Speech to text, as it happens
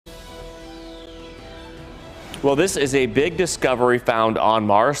Well, this is a big discovery found on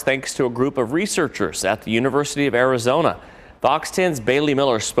Mars thanks to a group of researchers at the University of Arizona. Fox 10's Bailey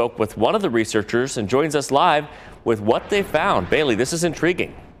Miller spoke with one of the researchers and joins us live with what they found. Bailey, this is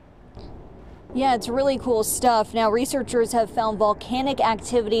intriguing. Yeah, it's really cool stuff. Now, researchers have found volcanic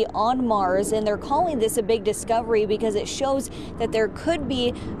activity on Mars, and they're calling this a big discovery because it shows that there could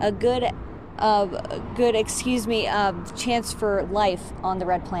be a good chance for life on the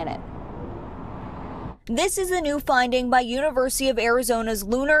red planet. This is a new finding by University of Arizona's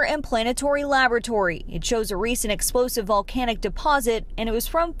Lunar and Planetary Laboratory. It shows a recent explosive volcanic deposit, and it was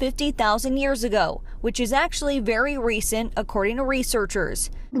from 50,000 years ago, which is actually very recent, according to researchers.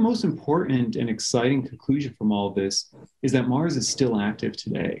 The most important and exciting conclusion from all of this is that Mars is still active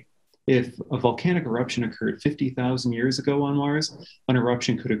today. If a volcanic eruption occurred 50,000 years ago on Mars, an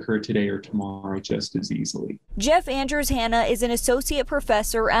eruption could occur today or tomorrow just as easily. Jeff Andrews Hanna is an associate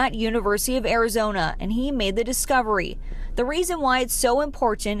professor at University of Arizona, and he made the discovery. The reason why it's so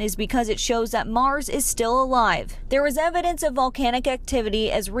important is because it shows that Mars is still alive. There was evidence of volcanic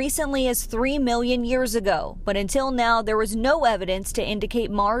activity as recently as 3 million years ago, but until now there was no evidence to indicate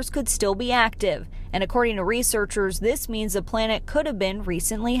Mars could still be active. And according to researchers, this means the planet could have been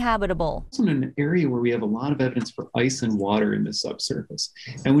recently habitable. It's in an area where we have a lot of evidence for ice and water in the subsurface.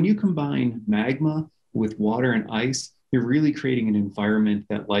 And when you combine magma with water and ice, you're really creating an environment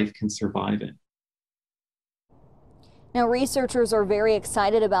that life can survive in. Now, researchers are very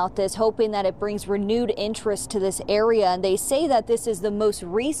excited about this, hoping that it brings renewed interest to this area. And they say that this is the most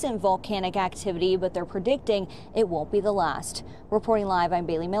recent volcanic activity, but they're predicting it won't be the last. Reporting live, I'm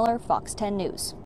Bailey Miller, Fox 10 News.